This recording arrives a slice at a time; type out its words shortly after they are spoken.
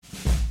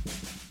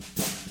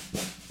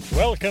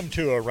Welcome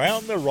to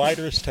Around the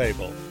Writer's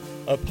Table,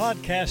 a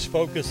podcast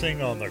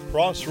focusing on the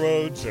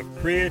crossroads of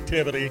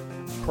creativity,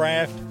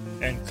 craft,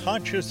 and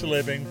conscious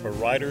living for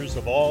writers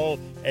of all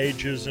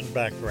ages and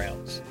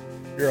backgrounds.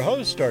 Your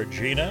hosts are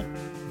Gina,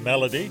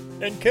 Melody,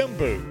 and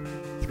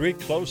Kimbu, three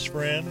close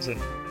friends and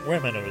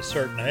women of a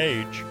certain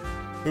age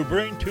who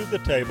bring to the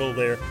table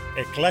their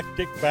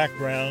eclectic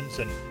backgrounds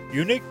and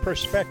unique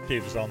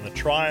perspectives on the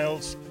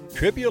trials,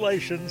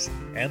 tribulations,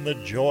 and the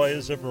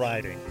joys of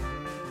writing.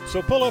 So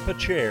pull up a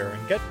chair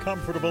and get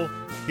comfortable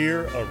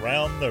here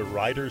around the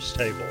writer's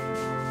table.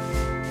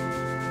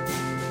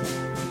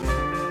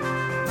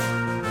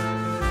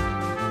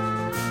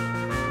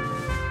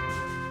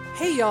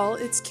 Hey y'all,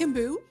 it's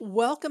Kimbu.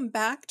 Welcome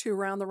back to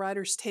Around the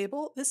Writer's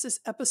Table. This is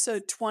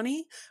episode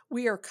 20.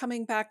 We are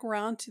coming back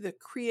around to the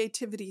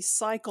creativity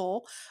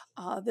cycle.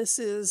 This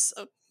is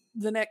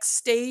the next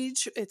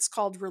stage. It's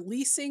called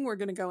releasing. We're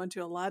going to go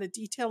into a lot of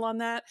detail on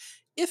that.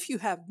 If you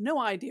have no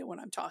idea what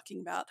I'm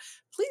talking about,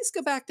 please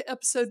go back to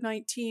episode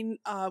 19.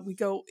 We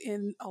go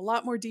in a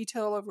lot more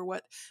detail over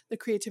what the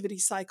creativity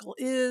cycle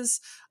is.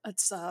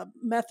 It's a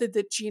method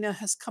that Gina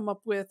has come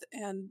up with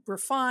and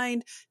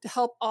refined to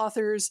help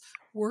authors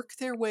work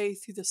their way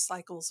through the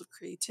cycles of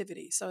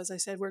creativity. So as I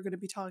said, we're going to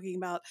be talking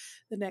about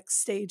the next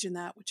stage in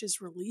that, which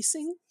is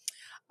releasing.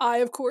 I,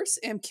 of course,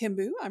 am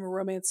Kimbu. I'm a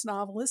romance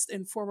novelist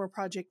and former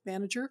project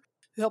manager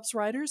who helps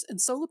writers and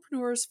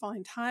solopreneurs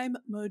find time,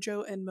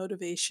 mojo, and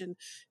motivation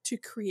to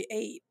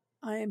create.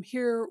 I am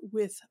here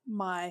with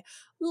my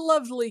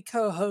lovely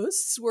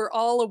co-hosts. We're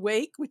all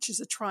awake, which is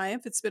a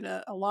triumph. It's been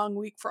a long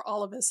week for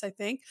all of us, I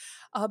think.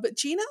 But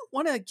Gina,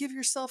 want to give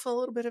yourself a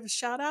little bit of a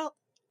shout out?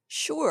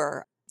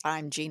 Sure.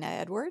 I'm Gina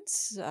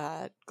Edwards.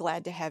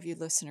 Glad to have you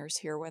listeners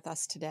here with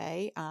us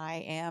today.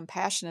 I am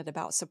passionate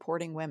about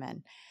supporting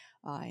women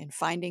and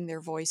finding their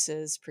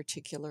voices,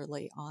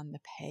 particularly on the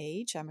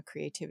page. I'm a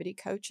creativity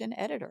coach and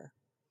editor.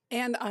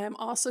 And I am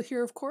also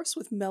here, of course,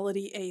 with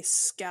Melody A.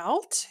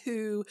 Scout,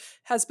 who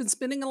has been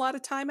spending a lot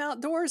of time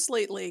outdoors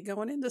lately,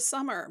 going into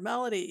summer.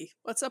 Melody,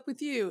 what's up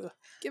with you?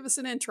 Give us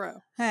an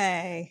intro.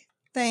 Hey,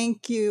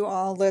 thank you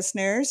all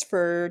listeners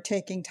for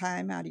taking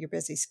time out of your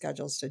busy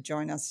schedules to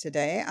join us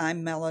today.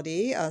 I'm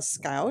Melody, a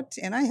scout,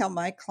 and I help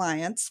my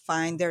clients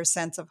find their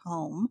sense of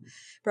home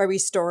by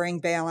restoring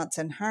balance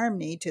and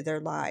harmony to their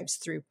lives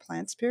through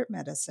plant spirit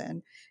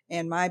medicine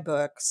and my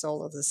book,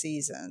 Soul of the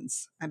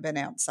Seasons. I've been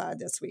outside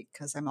this week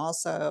because I'm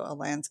also a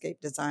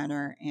landscape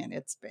designer and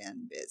it's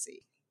been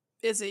busy.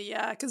 Busy,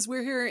 yeah, because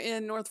we're here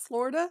in North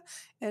Florida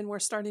and we're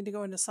starting to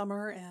go into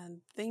summer and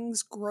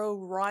things grow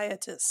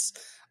riotous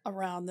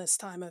around this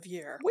time of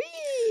year.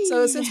 Whee!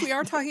 So since we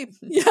are talking,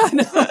 yeah, I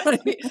know,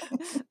 right?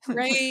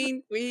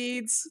 Rain,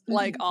 weeds,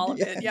 like all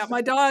of it. Yeah, my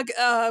dog,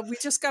 we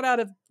just got out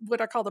of what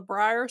I call the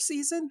briar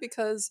season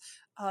because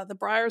the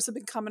briars have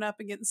been coming up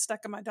and getting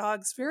stuck in my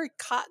dog's very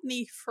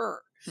cottony fur.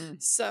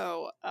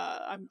 So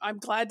I'm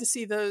glad to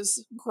see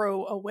those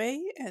grow away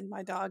and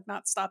my dog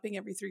not stopping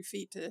every 3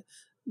 feet to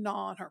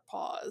gnaw on her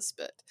paws.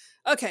 But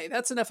okay,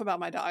 that's enough about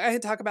my dog. I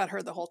could talk about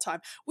her the whole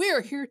time. We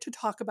are here to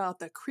talk about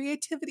the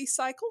creativity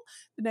cycle,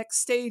 the next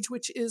stage,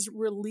 which is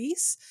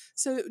release.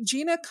 So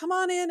Gina, come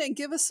on in and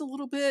give us a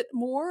little bit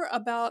more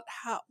about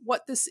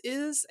what this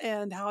is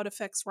and how it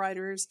affects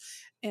writers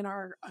in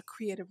our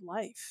creative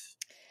life.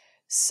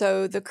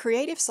 So the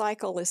creative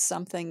cycle is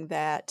something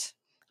that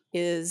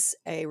is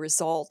a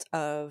result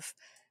of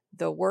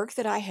the work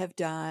that I have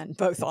done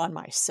both on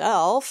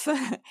myself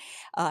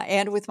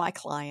and with my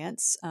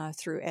clients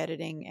through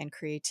editing and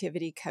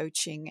creativity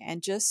coaching,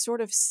 and just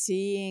sort of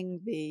seeing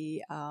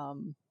the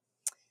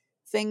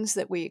things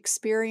that we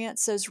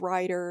experience as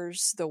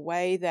writers, the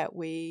way that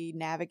we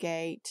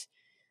navigate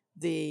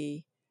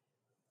the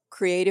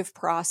creative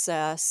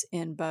process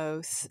in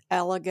both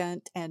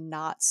elegant and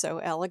not so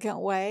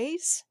elegant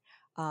ways,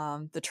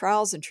 the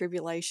trials and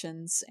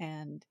tribulations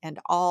and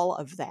all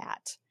of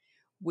that.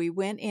 We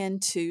went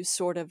into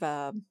sort of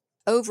a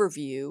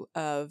overview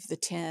of the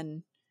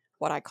 10,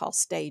 what I call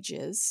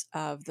stages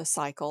of the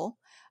cycle.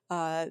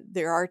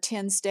 There are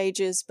 10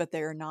 stages, but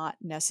they're not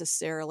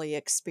necessarily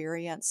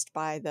experienced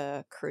by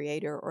the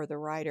creator or the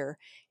writer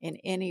in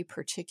any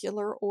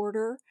particular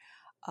order.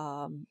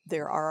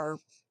 There are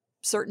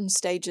certain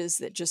stages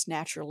that just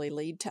naturally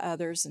lead to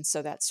others, and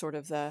so that's sort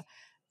of the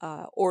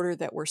order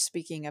that we're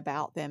speaking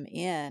about them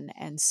in.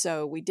 And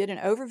so we did an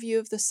overview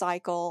of the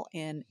cycle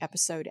in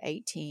episode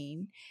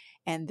 18.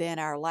 And then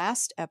our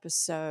last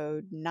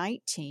episode,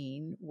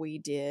 19, we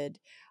did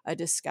a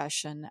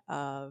discussion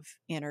of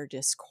inner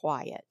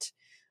disquiet.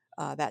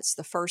 That's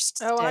the first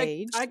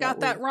stage. I got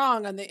that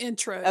wrong on the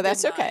intro. Oh,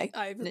 that's okay.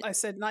 I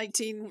said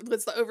 19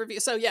 was the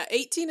overview. So yeah,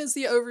 18 is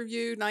the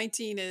overview.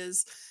 19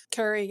 is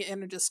carrying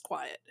inner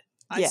disquiet.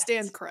 I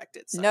stand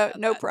corrected.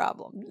 No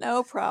problem.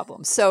 No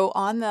problem. So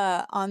on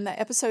the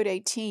episode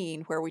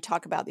 18, where we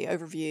talk about the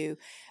overview,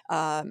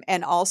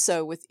 and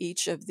also with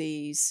each of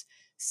these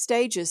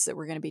stages that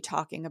we're going to be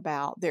talking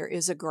about, there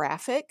is a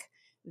graphic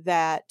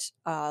that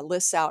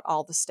lists out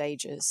all the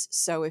stages.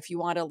 So if you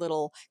want a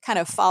little kind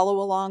of follow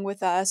along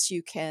with us,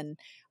 you can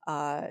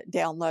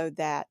download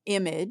that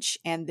image,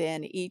 and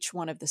then each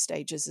one of the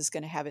stages is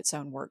going to have its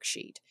own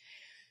worksheet.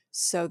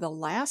 So the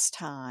last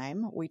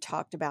time we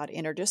talked about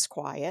inner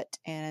disquiet,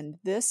 and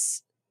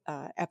this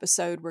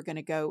episode we're going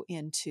to go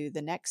into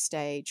the next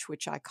stage,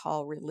 which I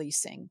call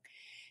releasing.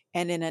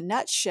 And in a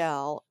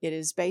nutshell, it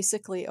is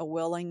basically a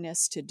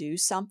willingness to do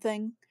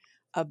something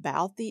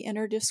about the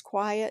inner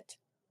disquiet.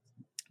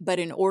 But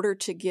in order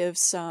to give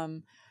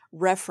some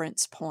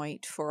reference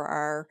point for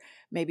our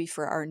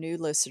new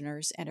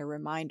listeners, and a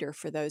reminder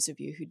for those of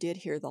you who did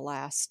hear the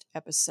last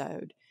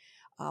episode,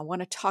 I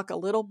want to talk a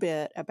little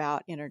bit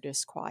about inner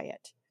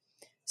disquiet.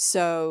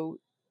 So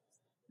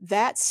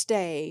that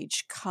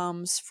stage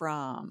comes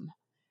from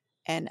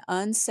an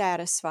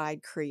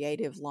unsatisfied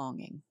creative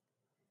longing.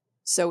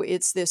 So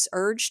it's this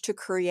urge to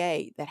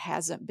create that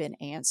hasn't been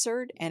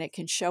answered, and it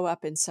can show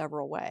up in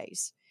several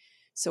ways.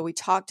 So we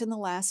talked in the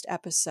last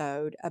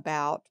episode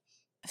about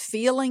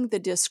feeling the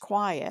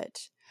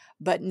disquiet,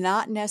 but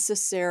not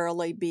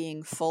necessarily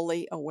being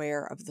fully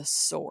aware of the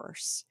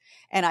source.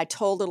 And I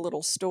told a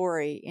little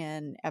story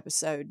in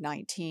episode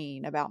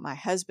 19 about my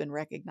husband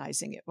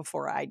recognizing it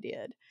before I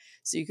did.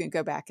 So you can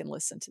go back and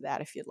listen to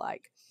that if you'd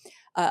like.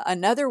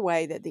 Another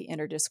way that the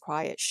inner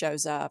disquiet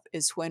shows up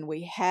is when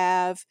we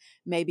have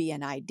maybe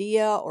an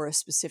idea or a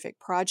specific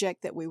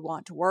project that we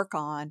want to work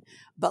on,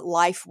 but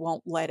life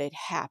won't let it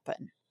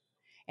happen.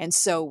 And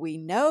so we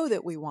know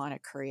that we want to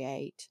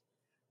create,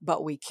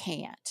 but we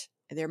can't.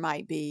 There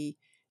might be,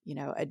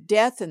 a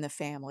death in the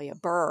family, a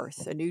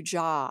birth, a new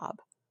job.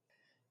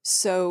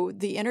 So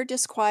the inner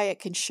disquiet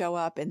can show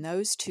up in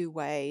those two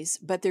ways,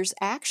 but there's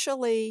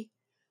actually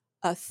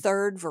a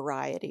third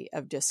variety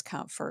of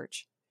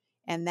discomfort.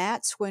 And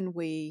that's when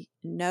we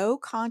know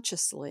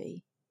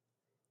consciously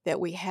that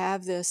we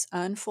have this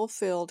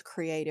unfulfilled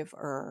creative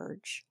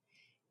urge,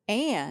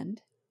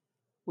 and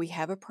we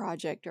have a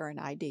project or an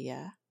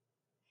idea,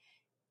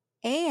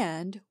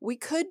 and we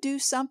could do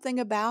something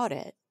about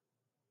it,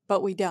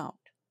 but we don't.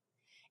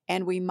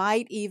 And we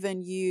might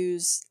even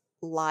use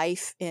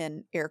life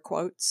in air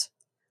quotes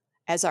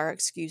as our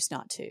excuse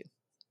not to.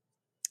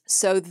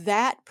 So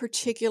that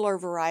particular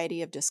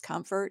variety of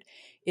discomfort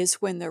is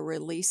when the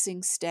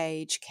releasing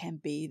stage can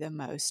be the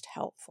most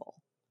helpful.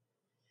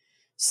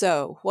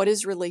 So what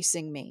does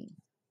releasing mean?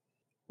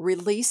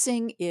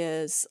 Releasing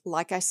is,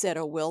 like I said,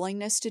 a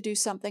willingness to do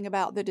something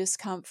about the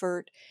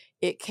discomfort.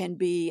 It can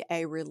be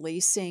a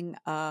releasing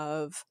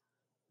of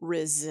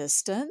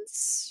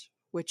resistance,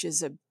 which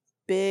is a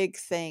big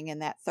thing in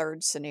that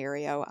third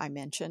scenario I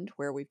mentioned,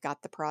 where we've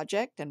got the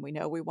project and we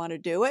know we want to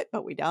do it,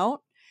 but we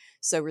don't.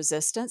 So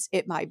resistance.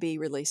 It might be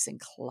releasing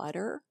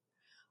clutter,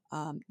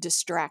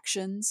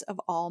 distractions of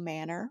all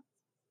manner.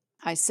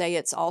 I say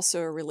it's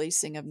also a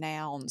releasing of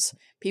nouns,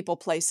 people,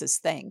 places,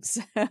 things.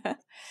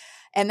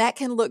 And that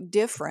can look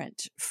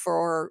different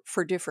for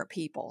different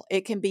people.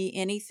 It can be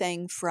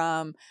anything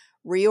from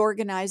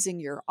reorganizing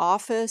your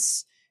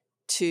office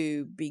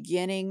to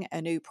beginning a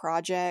new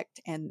project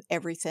and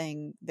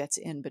everything that's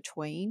in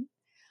between.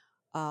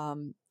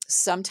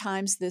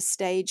 Sometimes this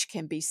stage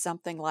can be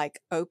something like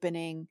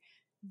opening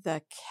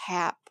the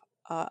cap,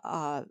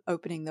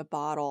 opening the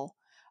bottle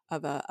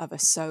of a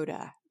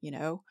soda,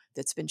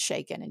 that's been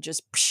shaken, and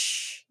just,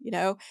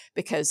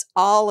 because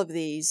all of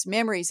these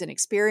memories and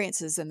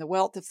experiences and the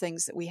wealth of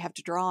things that we have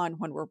to draw on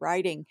when we're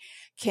writing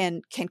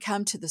can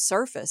come to the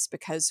surface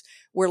because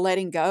we're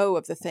letting go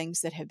of the things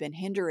that have been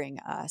hindering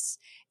us.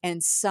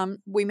 And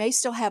we may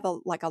still have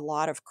a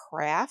lot of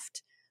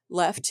craft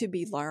left to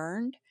be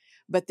learned,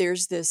 but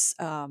there's this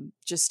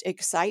just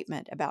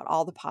excitement about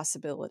all the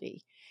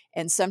possibility.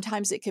 And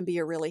sometimes it can be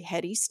a really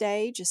heady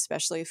stage,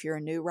 especially if you're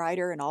a new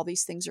writer and all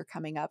these things are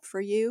coming up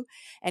for you.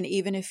 And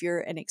even if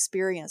you're an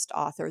experienced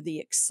author, the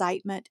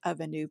excitement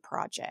of a new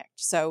project.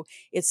 So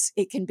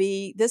it can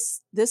be, this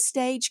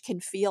stage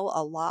can feel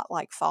a lot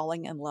like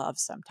falling in love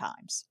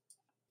sometimes.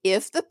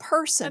 If the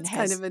person That's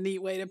kind of a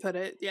neat way to put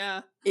it.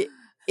 Yeah.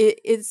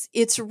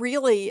 It's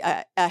really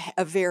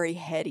a very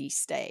heady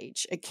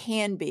stage. It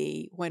can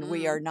be when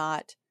we are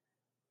not,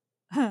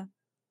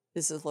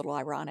 this is a little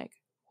ironic,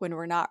 when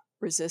we're not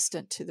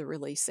resistant to the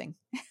releasing.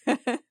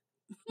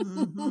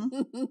 Mm-hmm.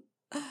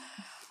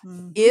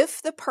 Mm-hmm.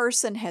 If the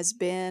person has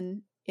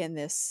been in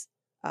this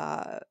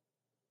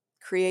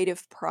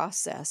creative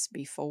process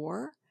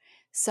before,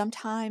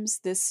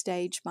 sometimes this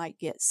stage might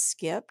get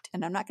skipped.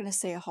 And I'm not going to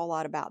say a whole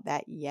lot about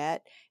that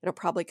yet. It'll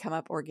probably come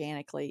up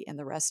organically in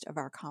the rest of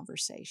our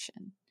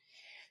conversation.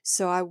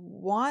 So I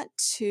want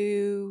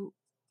to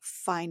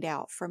find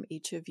out from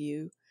each of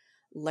you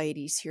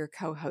ladies here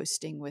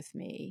co-hosting with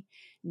me,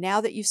 now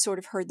that you've sort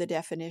of heard the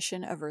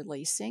definition of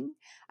releasing,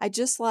 I'd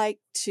just like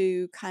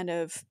to kind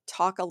of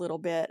talk a little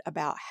bit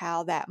about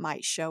how that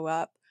might show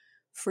up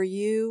for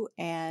you.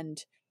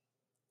 And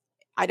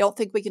I don't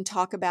think we can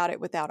talk about it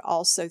without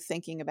also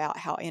thinking about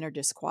how inner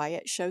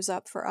disquiet shows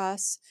up for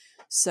us.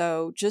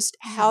 So just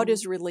how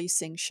does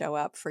releasing show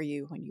up for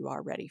you when you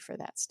are ready for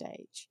that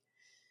stage?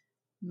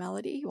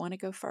 Melody, you want to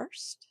go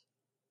first?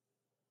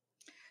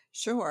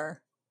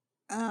 Sure.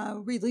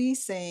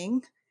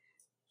 Releasing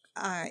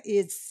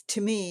is,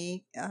 to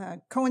me,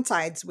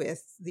 coincides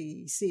with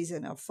the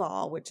season of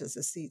fall, which is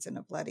a season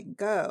of letting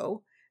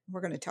go.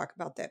 We're going to talk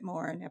about that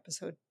more in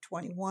episode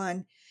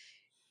 21.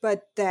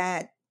 But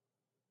that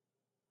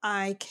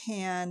I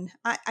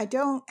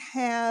don't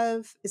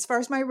have, as far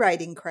as my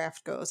writing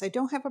craft goes, I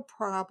don't have a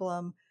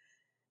problem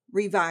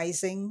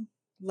revising,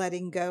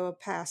 letting go of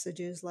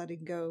passages,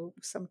 letting go.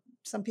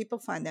 Some people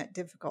find that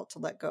difficult to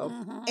let go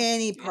of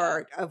any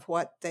part of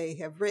what they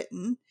have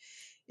written.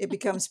 It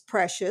becomes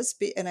precious.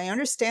 And I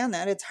understand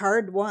that it's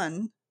hard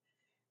won.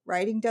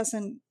 Writing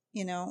doesn't,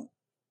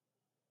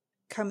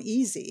 come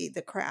easy,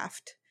 the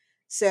craft.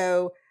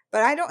 So,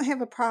 but I don't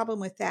have a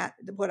problem with that.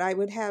 What I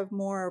would have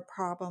more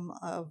problem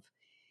of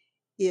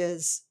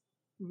is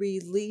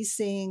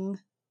releasing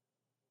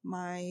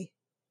my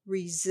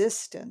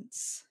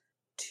resistance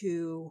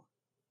to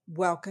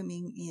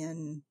welcoming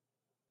in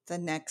the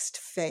next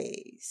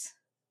phase.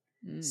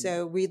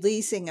 So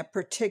releasing a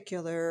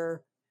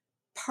particular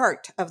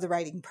part of the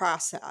writing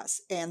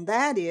process. And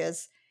that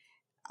is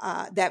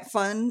that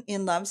fun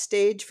in love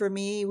stage for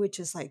me, which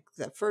is like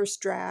the first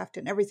draft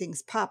and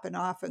everything's popping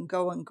off and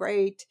going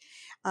great.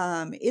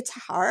 It's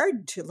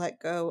hard to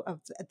let go of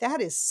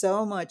that. Is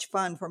so much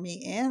fun for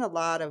me and a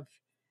lot of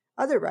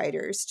other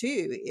writers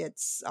too.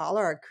 It's all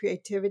our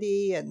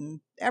creativity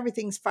and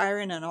everything's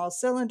firing on all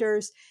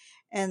cylinders.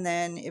 And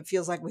then it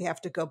feels like we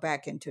have to go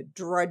back into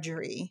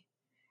drudgery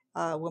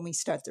when we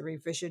start the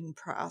revision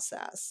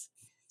process.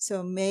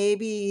 So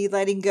maybe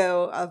letting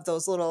go of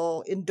those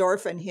little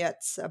endorphin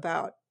hits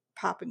about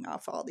popping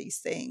off all these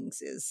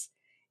things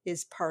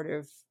is part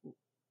of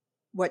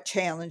what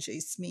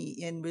challenges me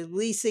in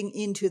releasing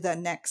into the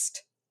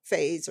next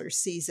phase or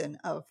season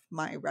of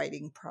my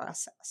writing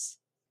process.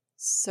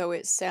 So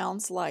it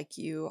sounds like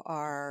you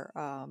are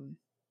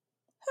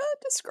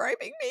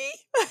describing me.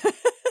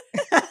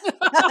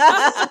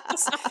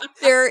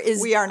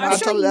 We are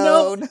not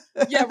alone.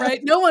 Yeah,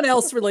 right. No one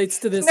else relates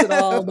to this at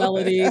all,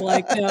 Melody.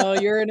 Like, no,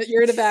 you're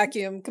in a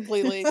vacuum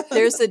completely.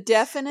 There's a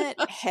definite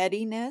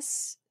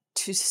headiness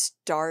to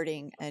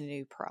starting a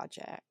new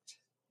project.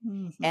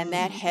 Mm-hmm. And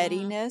that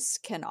headiness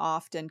can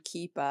often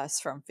keep us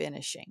from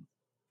finishing,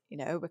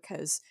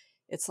 because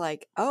it's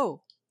like,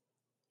 oh,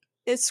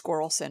 it's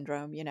squirrel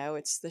syndrome,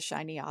 it's the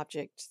shiny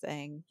object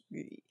thing.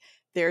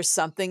 There's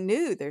something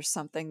new. There's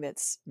something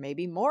that's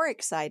maybe more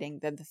exciting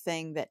than the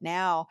thing that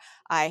now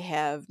I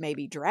have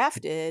maybe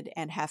drafted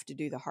and have to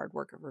do the hard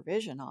work of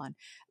revision on.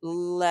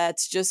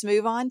 Let's just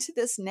move on to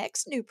this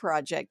next new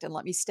project and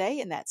let me stay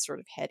in that sort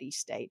of heady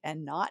state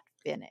and not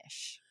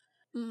finish.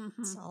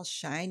 Mm-hmm. It's all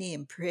shiny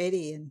and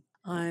pretty. And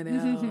I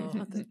know.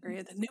 The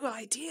new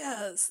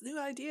ideas.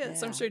 Yeah.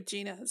 I'm sure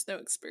Gina has no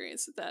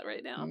experience with that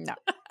right now. No.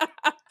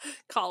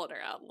 Calling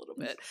her out a little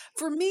bit.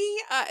 For me,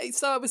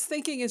 so I was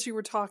thinking as you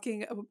were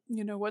talking,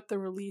 what the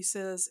release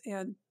is,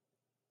 and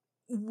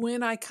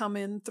when I come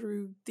in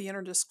through the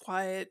inner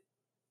disquiet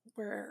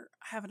where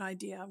I have an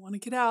idea I want to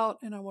get out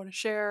and I want to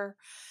share,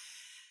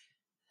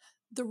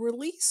 the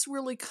release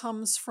really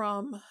comes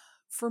from,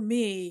 for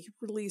me,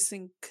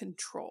 releasing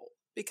control.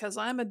 Because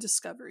I'm a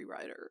discovery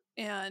writer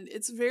and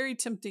it's very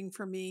tempting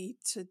for me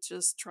to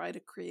just try to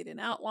create an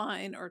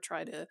outline or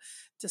try to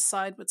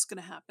decide what's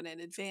going to happen in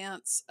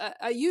advance.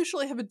 I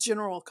usually have a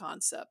general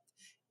concept,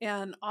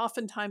 and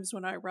oftentimes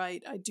when I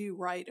write, I do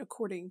write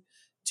according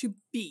to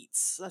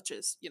beats, such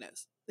as,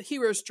 the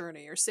hero's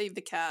journey or save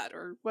the cat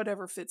or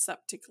whatever fits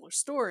that particular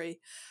story.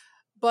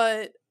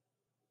 But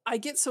I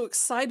get so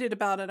excited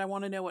about it, I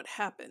want to know what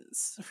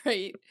happens,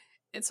 right?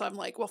 And so I'm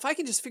like, well, if I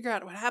can just figure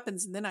out what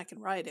happens and then I can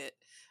write it.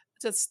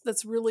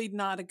 That's really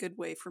not a good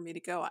way for me to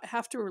go. I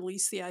have to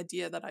release the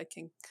idea that I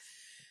can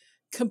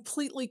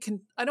completely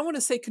I don't want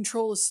to say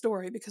control the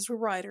story, because we're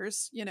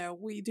writers,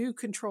 we do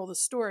control the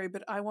story,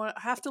 but I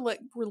have to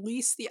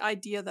release the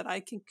idea that I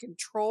can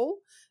control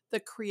the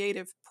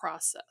creative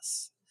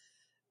process.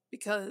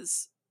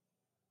 Because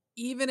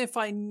even if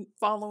I'm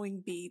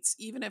following beats,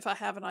 even if I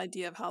have an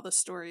idea of how the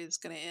story is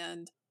going to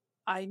end,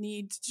 I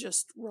need to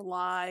just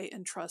rely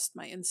and trust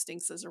my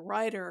instincts as a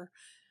writer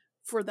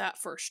for that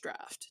first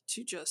draft,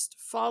 to just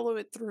follow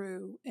it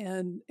through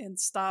and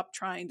stop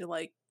trying to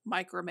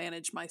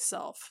micromanage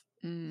myself,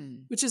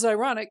 which is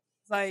ironic.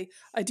 I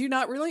do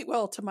not relate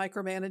well to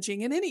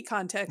micromanaging in any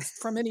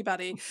context from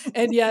anybody,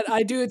 and yet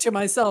I do it to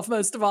myself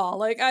most of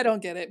all. I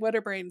don't get it. What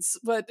are brains?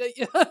 But,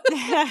 but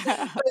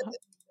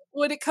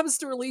when it comes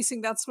to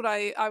releasing, that's what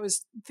I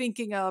was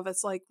thinking of.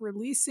 It's like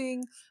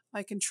releasing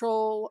my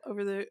control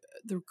over the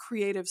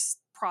creative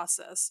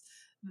process.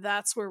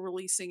 That's where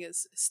releasing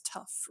is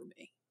tough for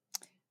me.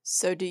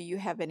 So do you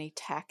have any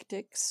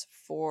tactics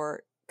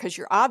because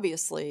you're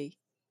obviously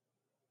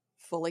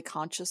fully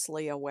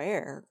consciously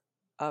aware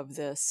of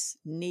this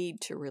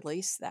need to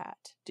release that.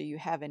 Do you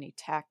have any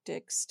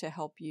tactics to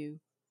help you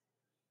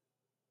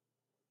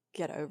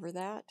get over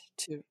that,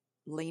 to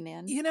lean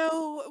in?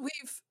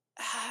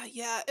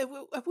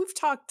 We've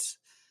talked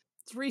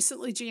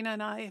recently. Gina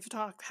and I have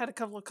had a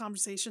couple of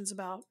conversations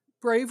about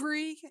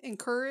bravery and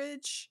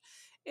courage.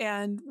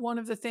 And one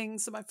of the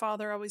things that my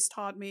father always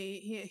taught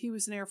me, he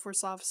was an Air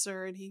Force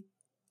officer, and he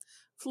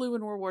flew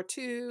in World War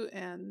II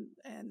and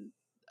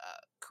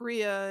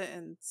Korea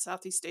and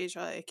Southeast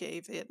Asia,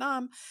 aka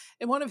Vietnam.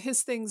 And one of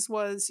his things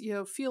was,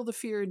 feel the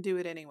fear and do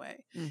it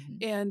anyway. Mm-hmm.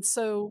 And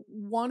so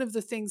one of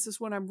the things is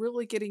when I'm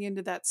really getting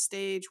into that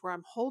stage where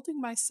I'm holding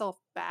myself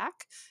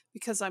back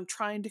because I'm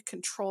trying to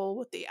control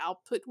what the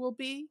output will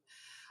be,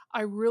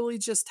 I really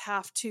just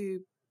have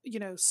to,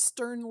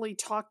 sternly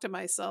talk to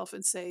myself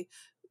and say,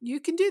 you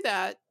can do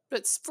that,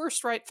 but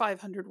first write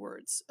 500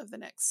 words of the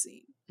next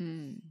scene.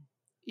 Mm.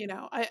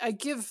 I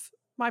give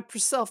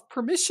myself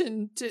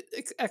permission to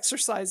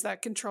exercise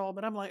that control,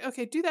 but I'm like,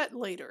 okay, do that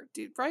later.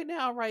 Right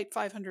now, write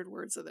 500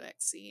 words of the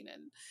next scene.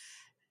 And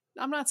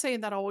I'm not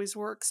saying that always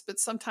works, but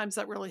sometimes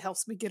that really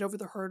helps me get over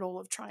the hurdle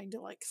of trying to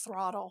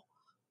throttle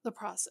the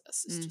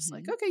process. It's just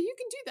like, okay, you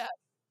can do that.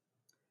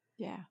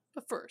 Yeah.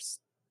 But first.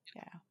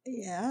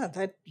 Yeah,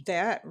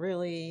 that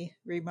really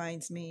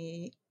reminds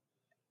me.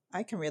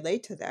 I can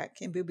relate to that,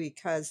 Kimbu,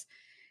 because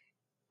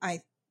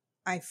I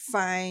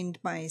find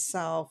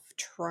myself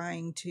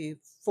trying to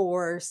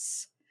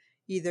force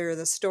either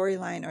the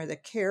storyline or the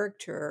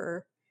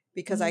character,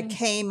 because I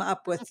came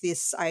up with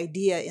this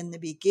idea in the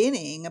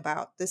beginning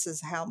about this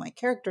is how my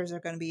characters are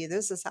going to be,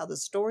 this is how the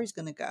story's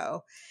going to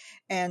go.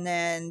 And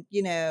then,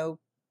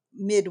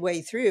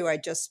 midway through, I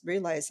just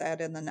realized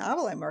that in the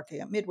novel I'm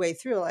working on, midway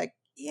through, like,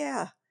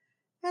 yeah,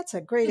 that's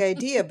a great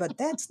idea, but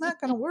that's not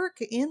going to work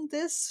in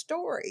this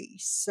story.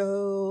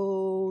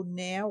 So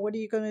now what are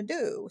you going to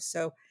do?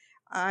 So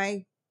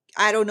I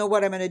don't know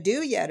what I'm going to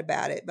do yet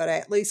about it, but I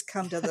at least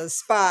come to the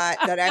spot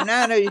that I'm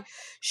not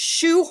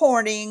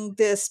shoehorning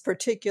this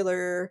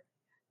particular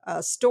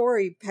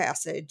story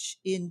passage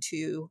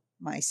into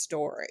my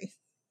story.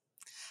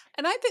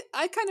 And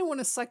I kind of want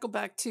to cycle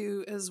back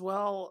to as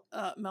well,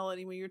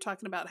 Melody, when you're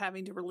talking about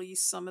having to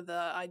release some of the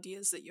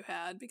ideas that you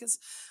had, because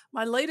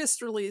my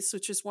latest release,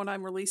 which is one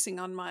I'm releasing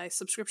on my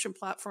subscription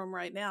platform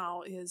right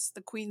now, is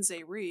The Queen's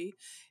Eyrie,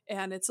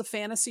 and it's a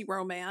fantasy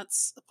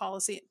romance, a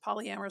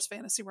polyamorous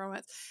fantasy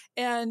romance.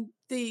 And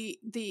the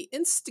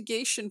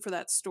instigation for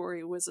that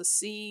story was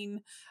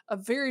a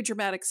very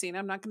dramatic scene.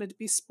 I'm not going to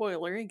be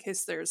spoiler in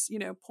case there's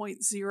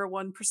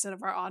 0.01%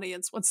 of our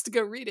audience wants to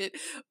go read it,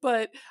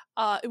 but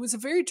it was a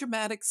very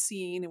dramatic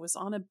scene. It was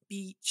on a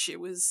beach. It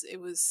was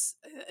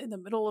in the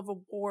middle of a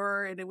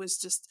war, and it was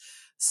just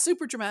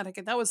super dramatic.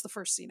 And that was the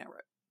first scene I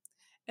wrote.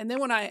 And then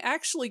when I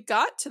actually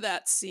got to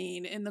that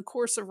scene in the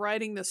course of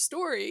writing the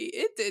story,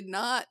 it did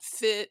not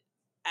fit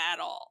at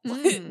all.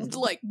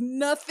 Like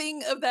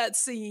nothing of that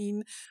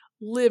scene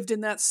lived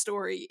in that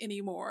story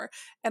anymore.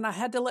 And I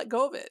had to let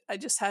go of it. I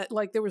just had,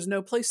 there was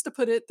no place to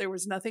put it. There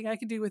was nothing I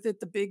could do with it.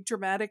 The big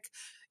dramatic,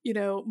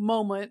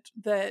 moment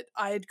that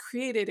I had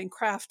created and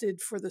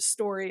crafted for the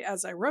story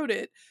as I wrote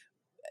it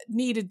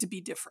needed to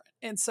be different.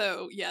 And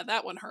so, yeah,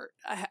 that one hurt.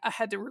 I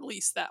had to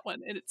release that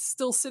one, and it's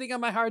still sitting on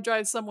my hard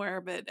drive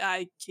somewhere, but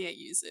I can't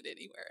use it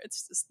anywhere.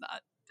 It's just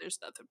there's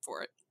nothing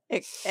for it.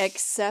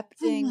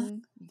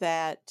 Accepting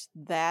that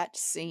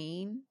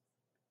scene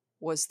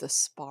was the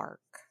spark.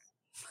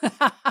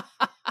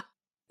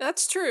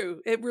 That's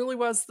true. It really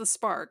was the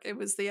spark. It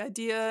was the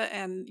idea,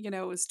 and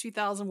it was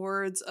 2,000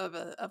 words of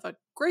a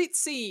great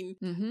scene.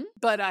 Mm-hmm.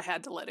 But I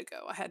had to let it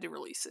go. I had to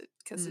release it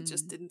because it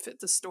just didn't fit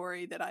the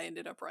story that I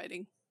ended up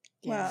writing.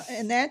 Yeah. Well,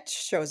 and that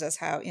shows us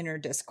how inner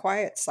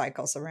disquiet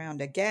cycles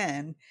around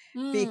again,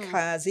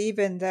 because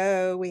even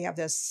though we have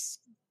this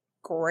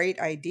great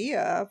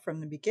idea from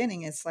the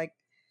beginning, it's like,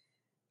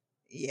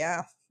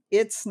 yeah,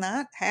 it's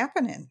not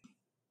happening.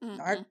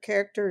 Our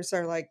characters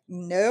are like,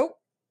 nope.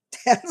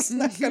 That's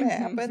not going to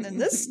happen in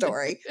this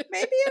story.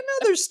 Maybe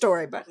another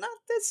story, but not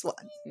this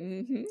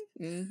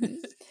one.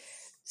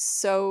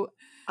 So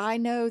I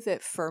know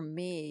that for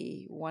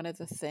me, one of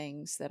the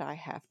things that I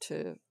have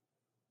to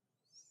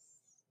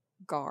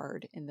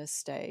guard in this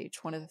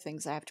stage, one of the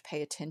things I have to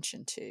pay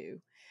attention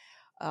to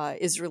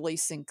is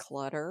releasing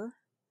clutter.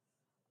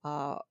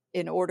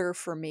 In order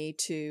for me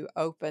to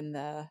open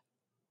the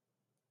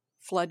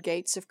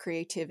floodgates of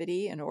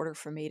creativity, in order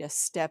for me to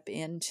step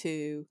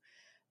into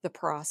the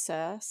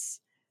process,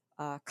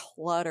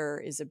 clutter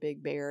is a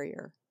big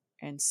barrier.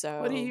 And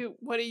so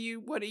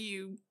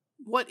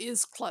what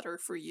is clutter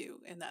for you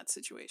in that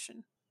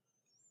situation?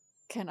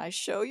 Can I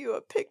show you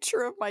a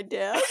picture of my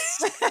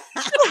desk?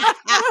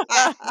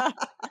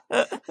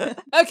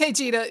 Okay,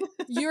 Gina,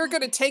 you're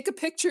going to take a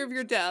picture of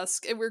your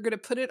desk and we're going to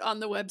put it on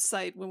the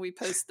website when we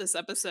post this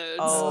episode.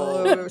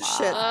 Oh,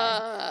 shit.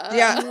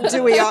 Yeah.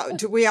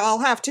 Do we all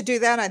have to do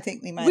that? I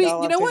think we might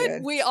all have to do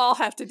it. We all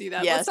have to do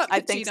that. Yes, Let's not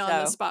put Gina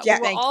on the spot. Yeah,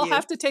 we will all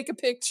have to take a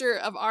picture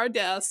of our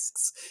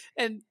desks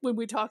and when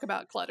we talk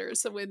about clutter.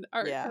 So when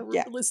our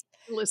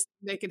list,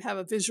 they can have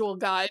a visual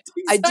guide to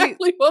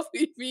exactly what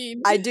we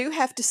mean. I do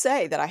have to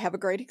say that I have a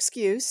great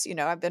excuse.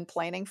 I've been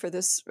planning for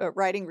this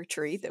writing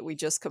retreat that we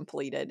just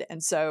completed.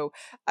 And so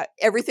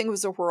everything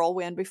was a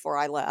whirlwind before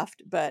I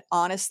left. But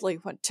honestly,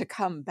 to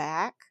come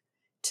back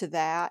to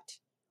that,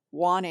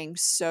 wanting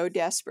so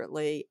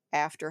desperately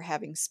after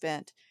having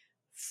spent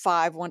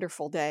 5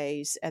 wonderful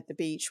days at the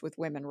beach with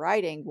women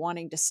writing,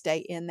 wanting to stay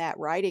in that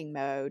writing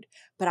mode,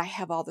 but I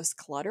have all this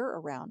clutter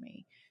around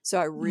me. So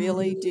I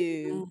really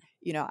do,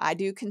 I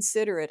do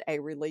consider it a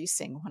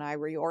releasing when I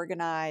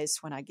reorganize,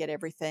 when I get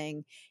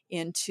everything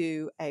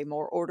into a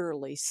more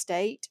orderly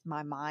state.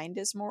 My mind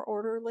is more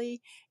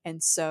orderly.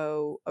 And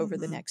so over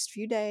the next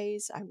few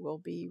days, I will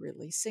be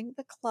releasing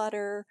the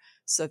clutter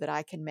so that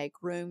I can make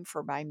room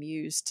for my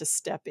muse to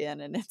step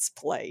in its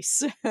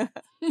place.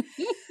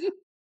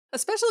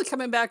 Especially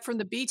coming back from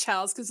the beach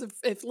house, because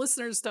if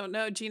listeners don't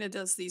know, Gina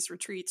does these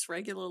retreats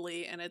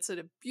regularly, and it's at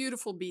a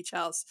beautiful beach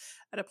house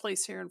at a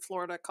place here in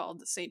Florida called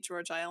the St.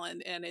 George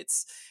Island, and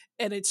it's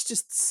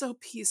just so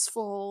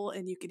peaceful,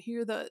 and you can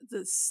hear the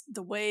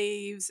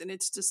waves, and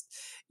it's just,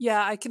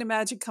 yeah, I can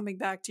imagine coming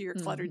back to your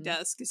cluttered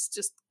desk is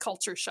just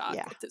culture shock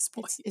at this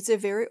point. It's a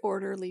very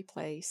orderly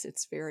place.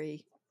 It's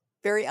very,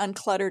 very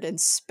uncluttered and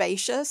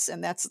spacious,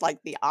 and that's like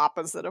the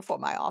opposite of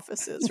what my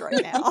office is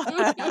right now.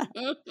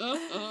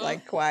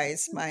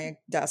 Likewise, my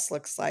desk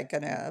looks like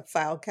a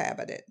file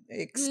cabinet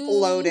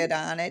exploded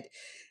on it.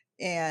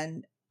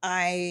 And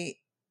I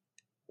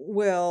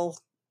will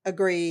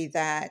agree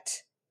that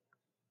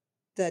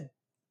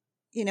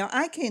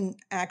I can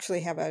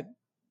actually have a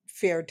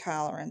fair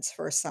tolerance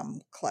for some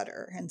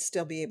clutter and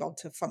still be able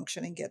to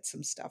function and get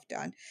some stuff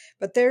done.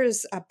 But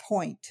there's a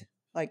point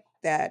like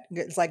that.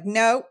 It's like,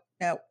 no,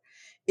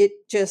 it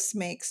just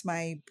makes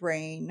my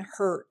brain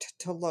hurt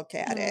to look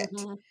at it.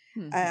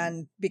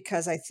 And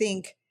because I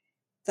think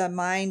the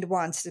mind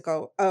wants to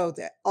go, oh,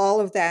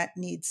 all of that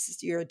needs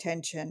your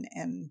attention,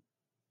 and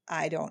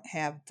I don't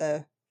have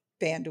the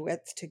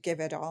bandwidth to give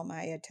it all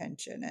my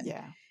attention. And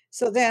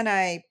so then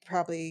I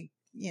probably,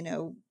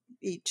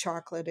 eat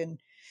chocolate and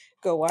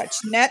go watch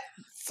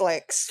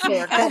Netflix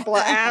for a couple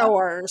of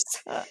hours.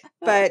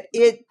 But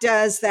it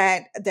does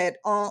that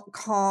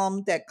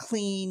calm, that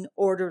clean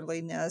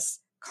orderliness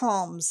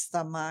calms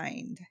the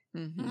mind.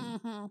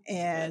 And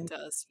it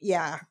does.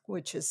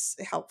 Which is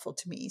helpful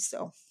to me.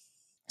 So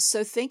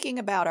thinking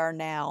about our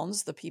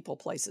nouns, the people,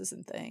 places,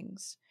 and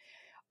things,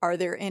 are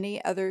there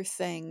any other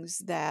things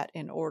that,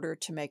 in order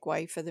to make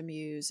way for the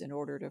muse, in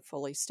order to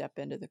fully step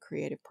into the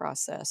creative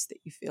process, that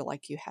you feel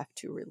like you have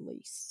to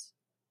release?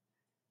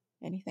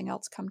 Anything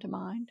else come to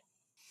mind?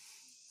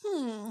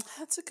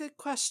 That's a good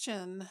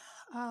question.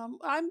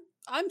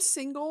 I'm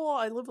single.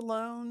 I live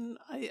alone.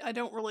 I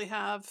don't really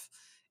have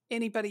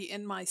anybody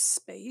in my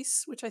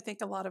space, which I think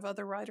a lot of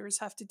other writers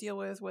have to deal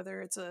with,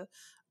 whether it's a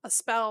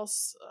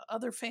spouse,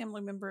 other family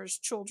members,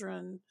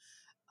 children,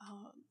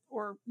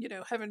 or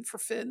heaven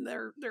forfend,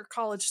 they're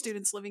college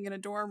students living in a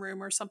dorm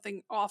room or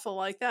something awful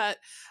like that.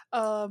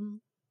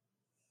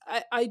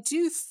 I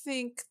do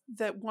think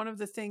that one of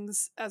the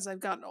things, as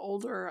I've gotten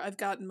older, I've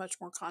gotten much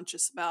more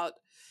conscious about,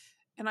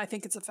 and I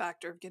think it's a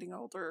factor of getting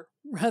older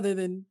rather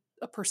than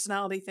a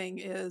personality thing,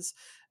 is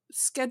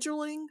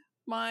scheduling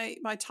my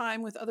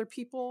time with other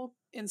people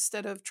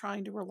instead of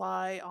trying to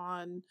rely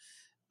on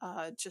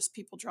just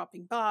people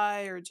dropping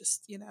by or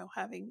just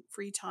having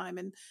free time.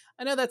 And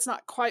I know that's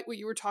not quite what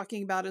you were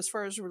talking about as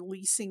far as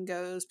releasing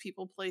goes,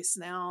 people, place,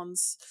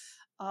 nouns,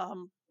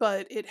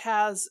 but it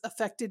has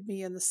affected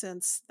me in the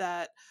sense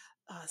that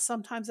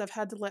sometimes I've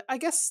had to I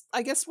guess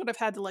what I've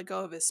had to let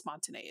go of is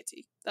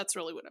spontaneity. That's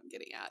really what I'm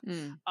getting at.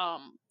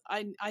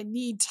 I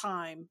need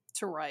time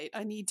to write.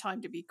 I need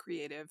time to be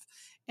creative,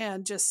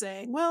 and just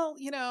saying, well,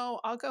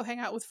 I'll go hang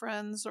out with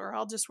friends, or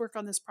I'll just work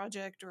on this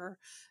project or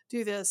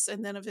do this,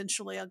 and then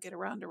eventually I'll get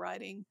around to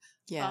writing.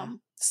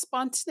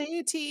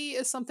 Spontaneity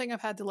is something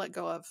I've had to let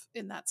go of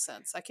in that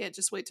sense. I can't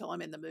just wait till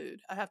I'm in the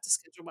mood. I have to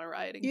schedule my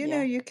writing.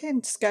 You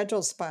can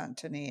schedule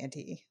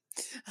spontaneity.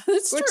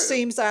 That's which true.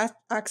 seems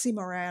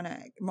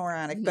oxymoronic,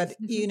 but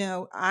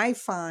I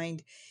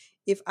find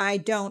if I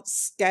don't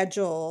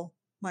schedule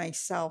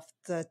myself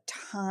the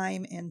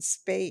time and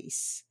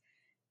space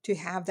to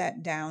have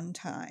that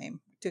downtime,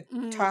 to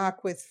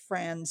talk with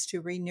friends,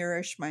 to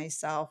renourish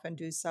myself and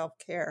do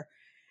self-care,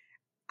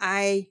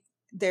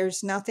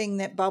 there's nothing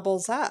that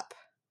bubbles up.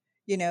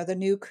 The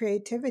new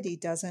creativity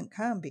doesn't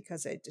come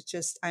because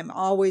I'm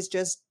always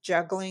just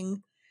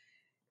juggling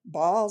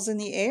balls in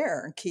the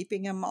air,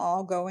 keeping them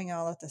all going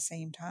all at the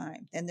same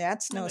time. And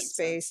that's no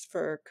space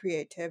for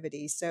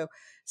creativity. So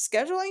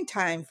scheduling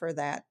time for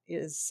that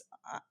is,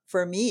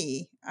 for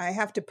me, I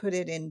have to put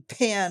it in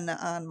pen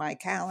on my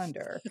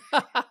calendar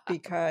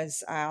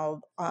because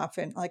I'll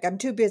often, I'm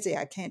too busy.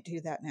 I can't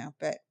do that now,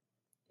 but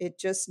it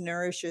just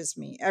nourishes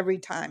me every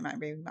time I'm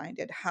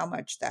reminded how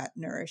much that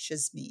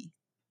nourishes me.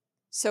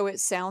 So it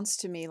sounds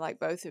to me like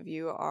both of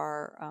you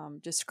are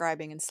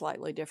describing in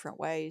slightly different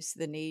ways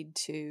the need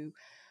to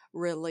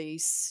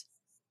release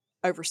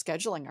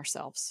overscheduling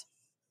ourselves.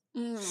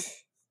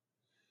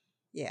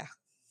 Yeah.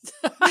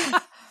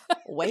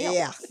 Well,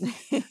 yeah.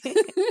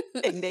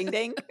 Ding, ding,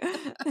 ding.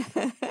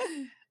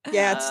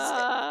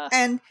 Yeah.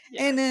 And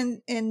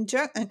in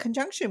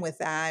conjunction with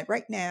that,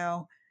 right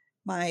now,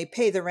 my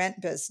pay the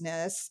rent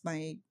business,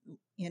 my,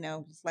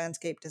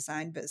 landscape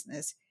design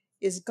business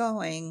is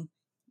going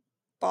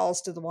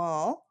balls to the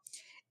wall.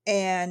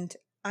 And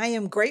I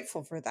am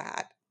grateful for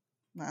that.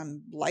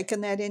 I'm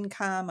liking that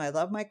income. I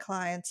love my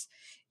clients.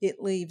 It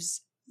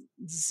leaves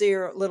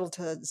little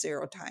to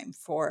zero time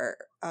for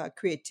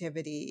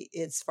creativity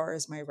as far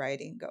as my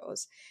writing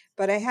goes.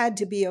 But I had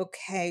to be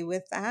okay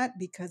with that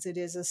because it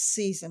is a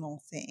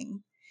seasonal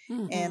thing.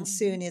 And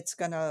soon it's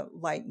going to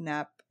lighten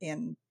up,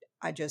 and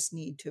I just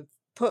need to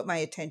put my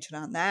attention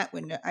on that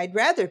when I'd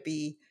rather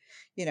be,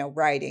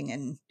 writing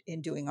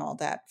and doing all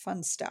that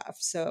fun stuff.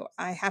 So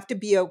I have to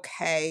be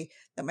okay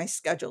that my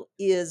schedule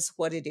is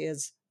what it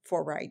is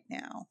for right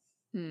now.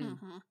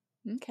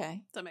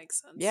 Okay. That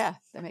makes sense. Yeah,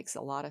 that makes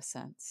a lot of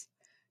sense.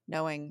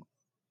 Knowing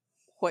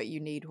what you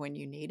need when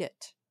you need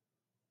it.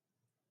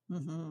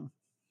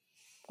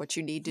 What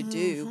you need to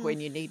do when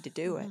you need to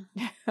do it.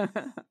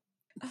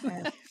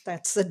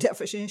 That's the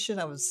definition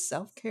of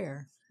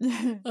self-care.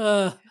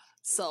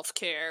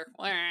 Self-care.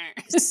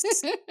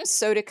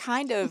 So to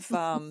kind of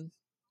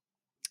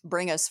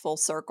bring us full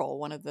circle,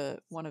 one of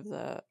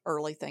the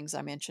early things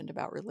I mentioned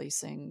about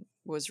releasing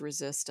was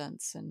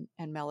resistance,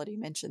 and Melody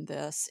mentioned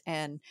this,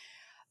 and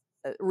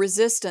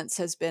resistance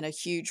has been a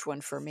huge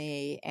one for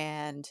me,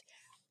 and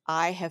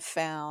I have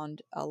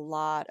found a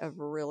lot of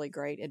really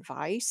great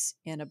advice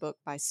in a book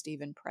by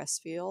Stephen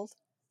Pressfield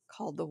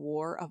called The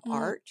War of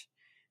Art.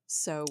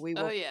 So we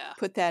will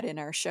put that in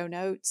our show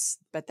notes,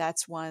 but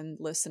that's one,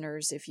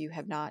 listeners, if you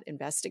have not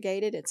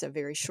investigated, it's a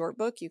very short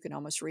book. You can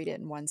almost read it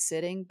in one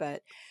sitting,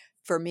 but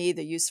for me,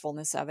 the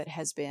usefulness of it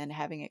has been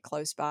having it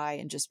close by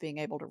and just being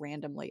able to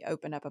randomly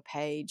open up a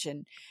page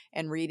and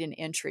read an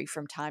entry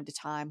from time to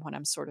time when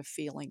I'm sort of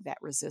feeling that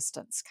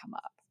resistance come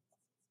up.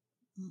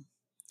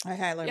 I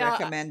highly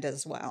recommend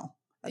as well.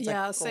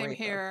 That's same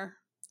here.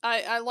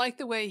 I like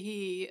the way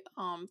he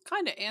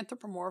kind of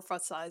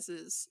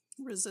anthropomorphizes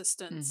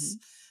resistance,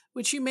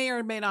 which you may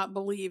or may not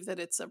believe that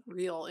it's a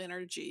real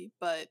energy,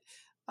 but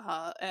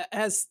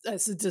as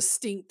a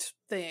distinct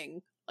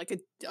thing, like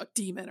a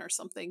demon or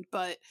something.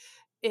 But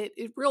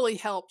it really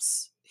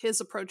helps. His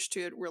approach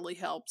to it really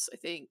helps, I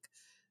think,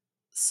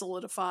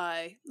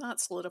 not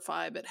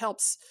solidify, but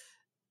helps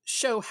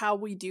show how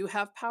we do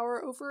have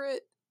power over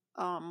it.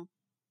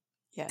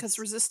 Because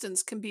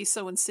resistance can be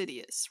so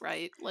insidious,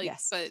 right?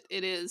 But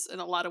it is in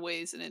a lot of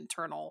ways an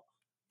internal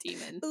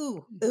demon.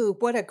 Ooh,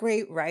 what a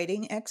great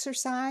writing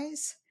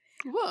exercise.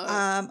 What?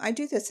 I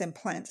do this in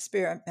plant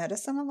spirit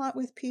medicine a lot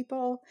with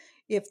people.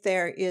 If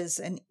there is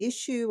an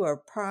issue or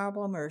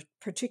problem or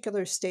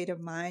particular state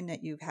of mind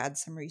that you've had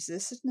some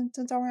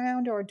resistance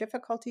around or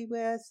difficulty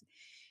with,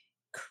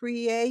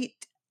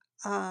 create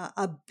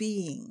a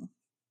being.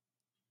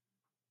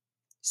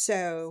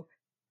 So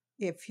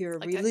if you're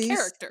like a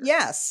character.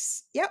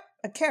 Yes. Yep.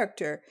 A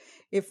character.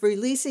 If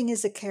releasing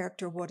is a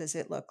character, what does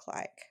it look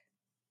like?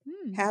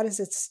 How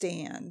does it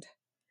stand?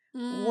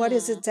 What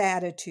is its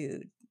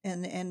attitude?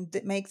 And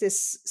make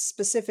this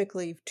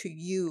specifically to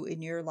you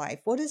in your life.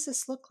 What does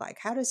this look like?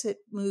 How does it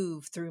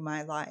move through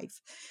my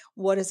life?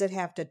 What does it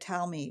have to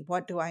tell me?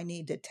 What do I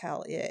need to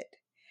tell it?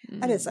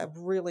 That is a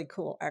really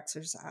cool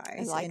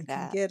exercise. I like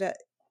that. Can get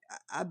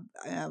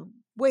a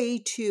way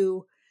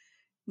to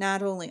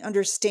not only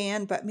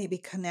understand, but maybe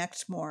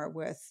connect more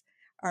with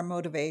our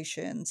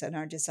motivations and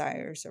our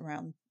desires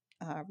around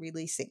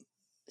releasing.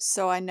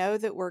 So I know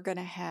that we're going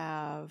to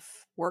have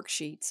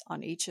worksheets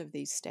on each of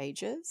these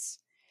stages.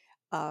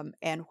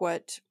 And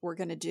what we're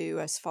going to do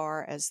as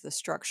far as the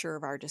structure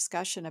of our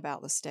discussion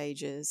about the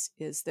stages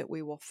is that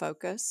we will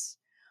focus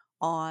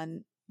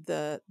on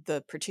the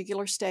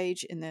particular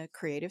stage in the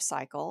creative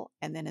cycle.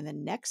 And then in the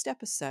next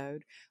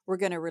episode, we're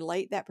going to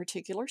relate that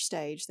particular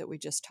stage that we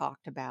just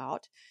talked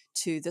about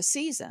to the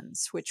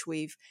seasons, which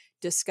we've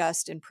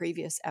discussed in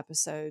previous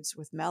episodes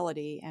with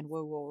Melody, and we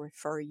will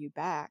refer you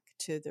back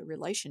to the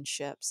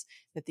relationships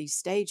that these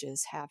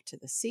stages have to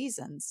the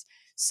seasons.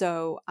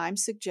 So I'm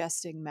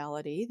suggesting,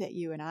 Melody, that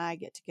you and I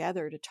get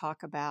together to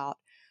talk about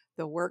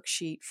the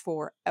worksheet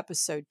for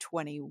episode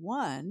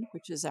 21,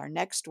 which is our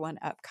next one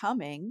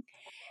upcoming,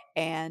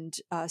 and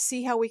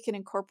see how we can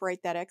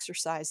incorporate that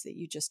exercise that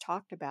you just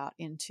talked about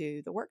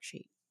into the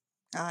worksheet.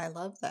 I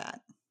love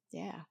that.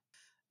 Yeah.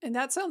 And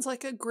that sounds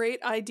like a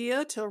great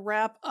idea to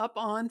wrap up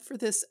on for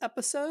this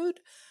episode.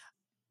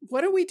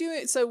 What are we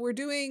doing? So we're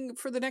doing,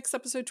 for the next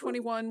episode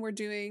 21, we're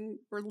doing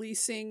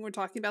releasing, we're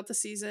talking about the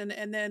season.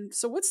 And then,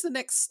 so what's the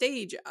next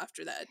stage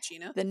after that,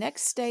 Gina? The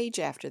next stage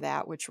after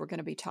that, which we're going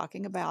to be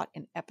talking about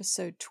in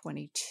episode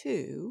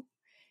 22,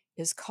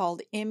 is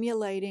called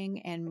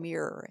emulating and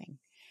mirroring.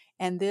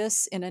 And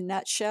this, in a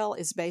nutshell,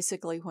 is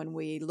basically when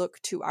we look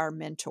to our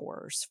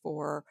mentors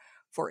for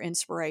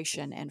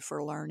inspiration and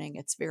for learning.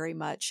 It's very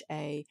much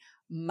a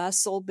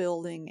muscle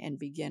building and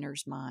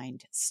beginner's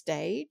mind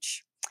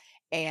stage.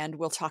 And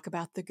we'll talk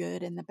about the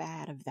good and the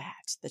bad of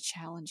that, the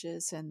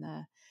challenges and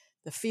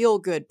the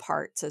feel-good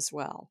parts as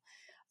well.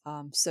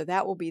 So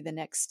that will be the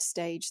next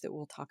stage that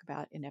we'll talk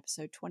about in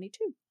episode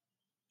 22.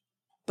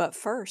 But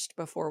first,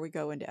 before we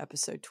go into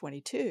episode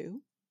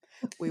 22,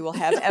 we will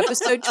have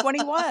episode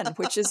 21,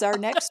 which is our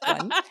next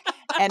one.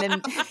 And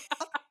in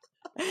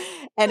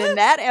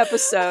that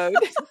episode,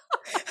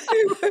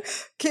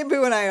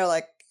 Kimbu and I are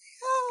like,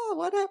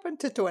 what happened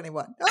to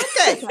 21? Okay.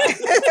 I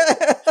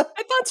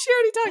thought she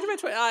already talked about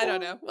 20. I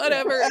don't know.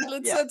 Whatever.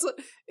 Yeah.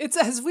 It's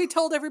as we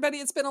told everybody,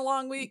 it's been a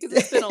long week.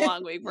 It's been a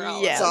long week for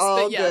all Yes. It's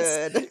all of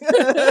us. But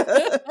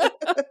good.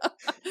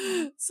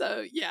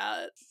 So,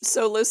 yeah.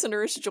 So,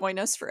 listeners, join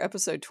us for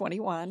episode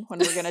 21 when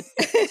we're going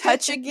to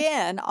touch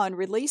again on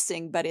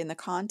releasing, but in the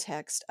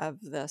context of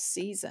the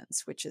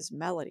seasons, which is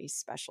Melody's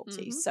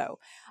specialty. Mhm. So,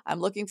 I'm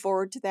looking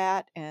forward to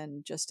that.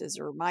 And just as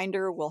a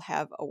reminder, we'll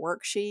have a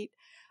worksheet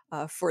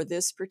for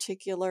this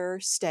particular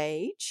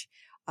stage,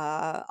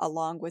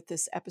 along with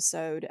this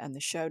episode and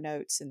the show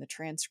notes and the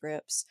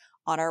transcripts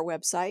on our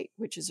website,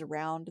 which is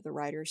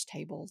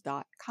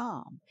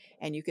aroundthewriterstable.com.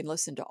 And you can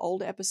listen to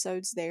old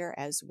episodes there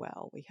as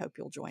well. We hope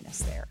you'll join us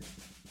there.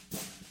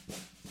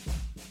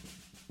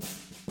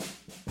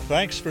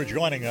 Thanks for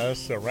joining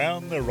us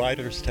around the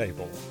Writer's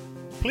Table.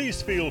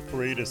 Please feel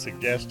free to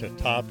suggest a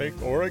topic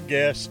or a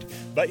guest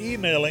by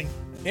emailing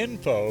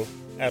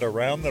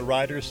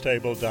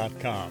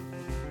info@aroundthewriterstable.com.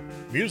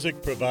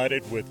 Music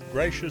provided with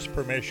gracious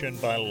permission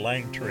by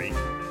Langtree.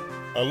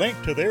 A link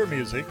to their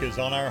music is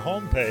on our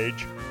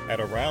homepage at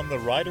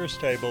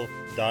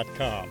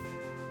aroundthewriterstable.com.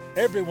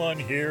 Everyone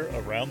here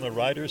around the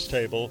Writer's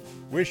Table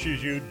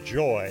wishes you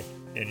joy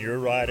in your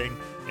writing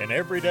and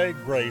everyday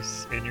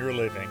grace in your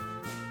living.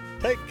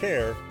 Take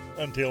care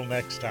until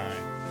next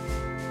time.